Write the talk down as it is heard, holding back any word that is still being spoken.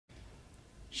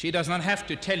She does not have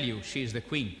to tell you she is the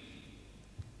queen.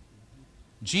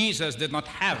 Jesus did not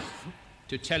have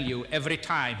to tell you every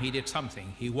time he did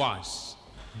something, he was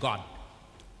God.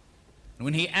 And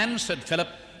when he answered Philip,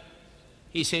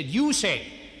 he said, you say,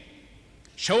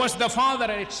 show us the Father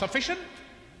and it's sufficient?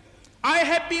 I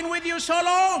have been with you so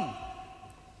long,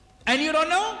 and you don't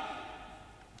know?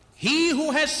 He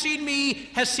who has seen me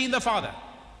has seen the Father.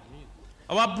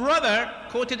 Our brother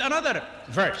quoted another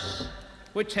verse,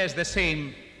 which has the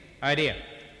same idea.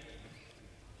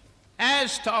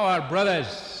 As to our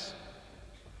brother's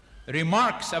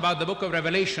remarks about the book of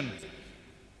Revelation,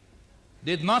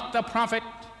 did not the prophet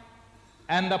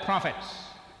and the prophets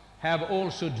have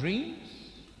also dreams?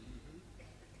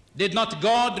 Did not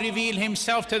God reveal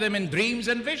himself to them in dreams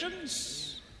and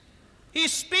visions? He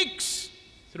speaks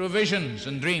through visions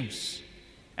and dreams.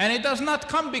 And it does not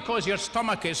come because your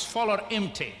stomach is full or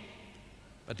empty,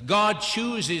 but God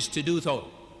chooses to do so.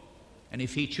 And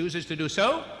if he chooses to do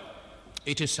so,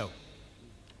 it is so.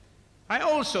 I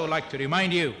also like to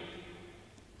remind you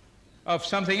of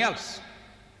something else.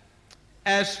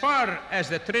 As far as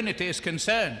the Trinity is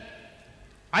concerned,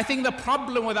 I think the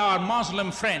problem with our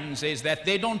Muslim friends is that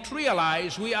they don't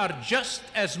realize we are just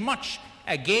as much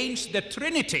against the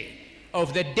Trinity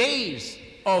of the days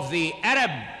of the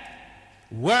Arab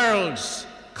world's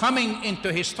coming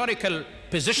into historical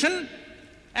position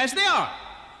as they are.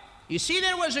 You see,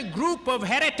 there was a group of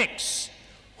heretics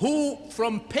who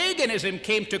from paganism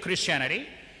came to Christianity,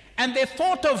 and they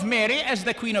thought of Mary as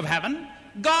the Queen of Heaven.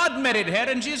 God married her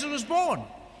and Jesus was born.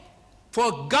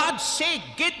 For God's sake,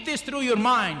 get this through your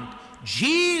mind.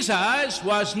 Jesus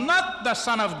was not the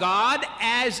Son of God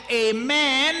as a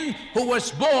man who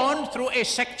was born through a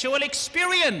sexual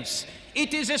experience.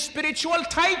 It is a spiritual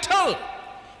title.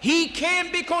 He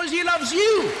came because he loves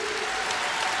you.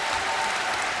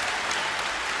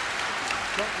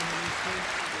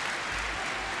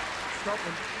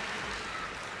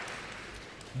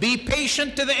 Be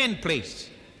patient to the end, please.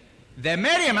 The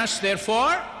Mariamists,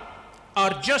 therefore,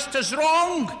 are just as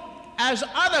wrong as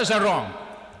others are wrong.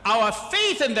 Our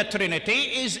faith in the Trinity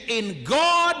is in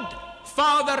God,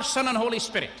 Father, Son, and Holy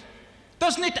Spirit.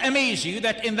 Doesn't it amaze you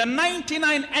that in the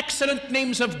 99 excellent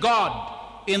names of God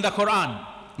in the Quran,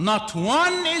 not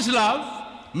one is love,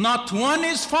 not one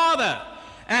is Father,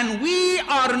 and we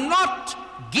are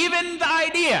not given the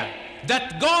idea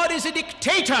that God is a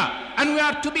dictator and we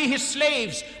are to be his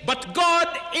slaves, but God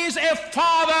is a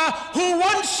Father who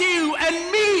wants you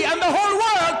and me and the whole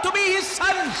world to be his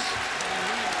sons.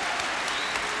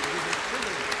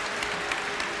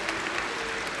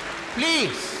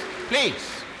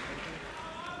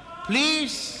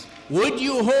 Please, would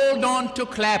you hold on to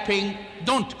clapping?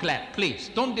 Don't clap, please,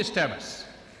 don't disturb us.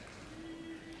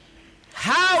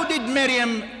 How did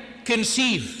Miriam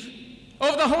conceive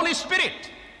of the Holy Spirit?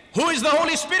 Who is the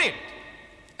Holy Spirit?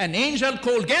 An angel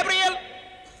called Gabriel?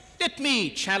 Let me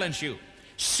challenge you.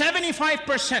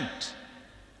 75%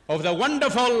 of the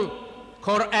wonderful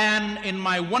Quran in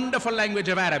my wonderful language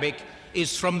of Arabic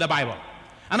is from the Bible.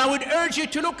 And I would urge you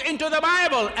to look into the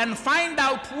Bible and find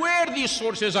out where these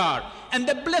sources are. And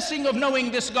the blessing of knowing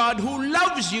this God who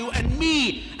loves you and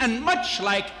me, and much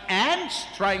like ants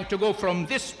trying to go from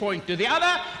this point to the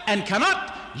other and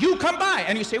cannot, you come by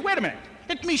and you say, wait a minute,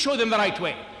 let me show them the right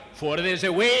way. For there is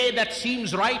a way that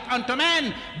seems right unto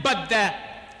man, but the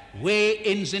way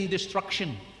ends in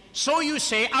destruction. So you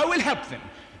say, I will help them.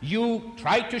 You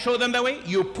try to show them the way,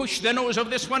 you push the nose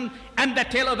of this one and the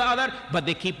tail of the other, but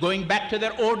they keep going back to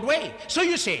their old way. So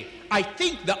you say, I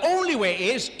think the only way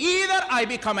is either I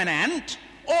become an ant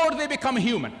or they become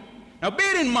human. Now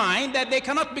bear in mind that they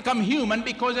cannot become human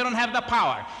because they don't have the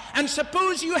power. And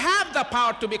suppose you have the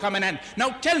power to become an ant.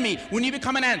 Now tell me, when you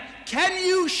become an ant, can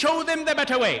you show them the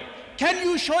better way? Can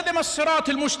you show them as-sirat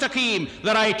al-mustaqim,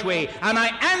 the right way? And I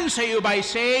answer you by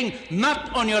saying,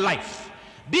 not on your life.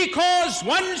 Because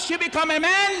once you become a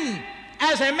man,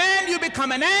 as a man you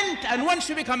become an ant, and once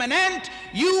you become an ant,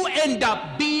 you end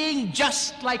up being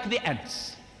just like the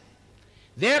ants.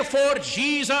 Therefore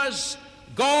Jesus,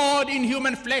 God in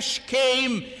human flesh,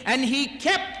 came and he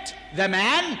kept the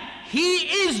man.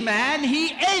 He is man,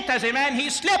 he ate as a man, he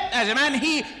slept as a man,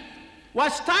 he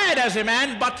was tired as a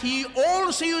man, but he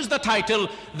also used the title,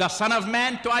 the Son of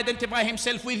Man, to identify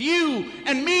himself with you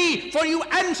and me. For you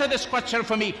answer this question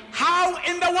for me. How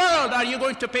in the world are you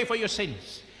going to pay for your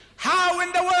sins? How in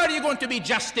the world are you going to be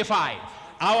justified?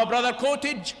 Our brother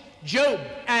quoted Job,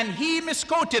 and he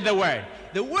misquoted the word.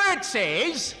 The word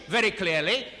says very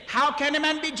clearly, How can a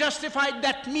man be justified?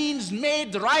 That means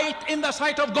made right in the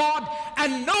sight of God.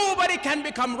 And nobody can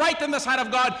become right in the sight of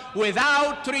God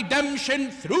without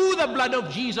redemption through the blood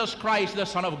of Jesus Christ, the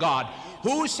Son of God,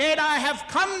 who said, I have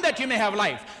come that you may have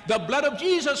life. The blood of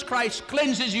Jesus Christ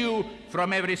cleanses you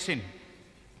from every sin.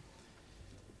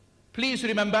 Please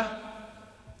remember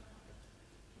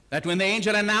that when the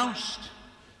angel announced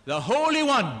the Holy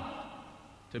One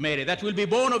to Mary, that will be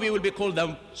born of you, will be called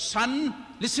the Son,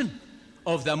 listen,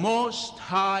 of the Most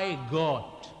High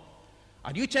God.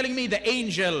 Are you telling me the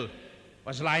angel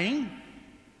was lying?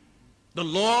 The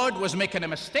Lord was making a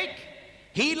mistake?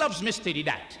 He loves Mr.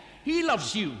 Deedat. He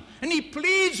loves you. And he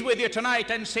pleads with you tonight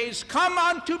and says, come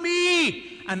unto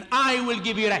me and I will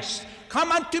give you rest.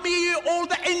 Come unto me, all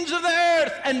the ends of the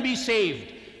earth, and be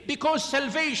saved. Because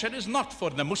salvation is not for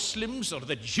the Muslims or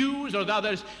the Jews or the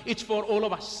others. It's for all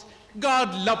of us.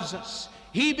 God loves us.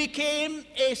 He became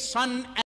a son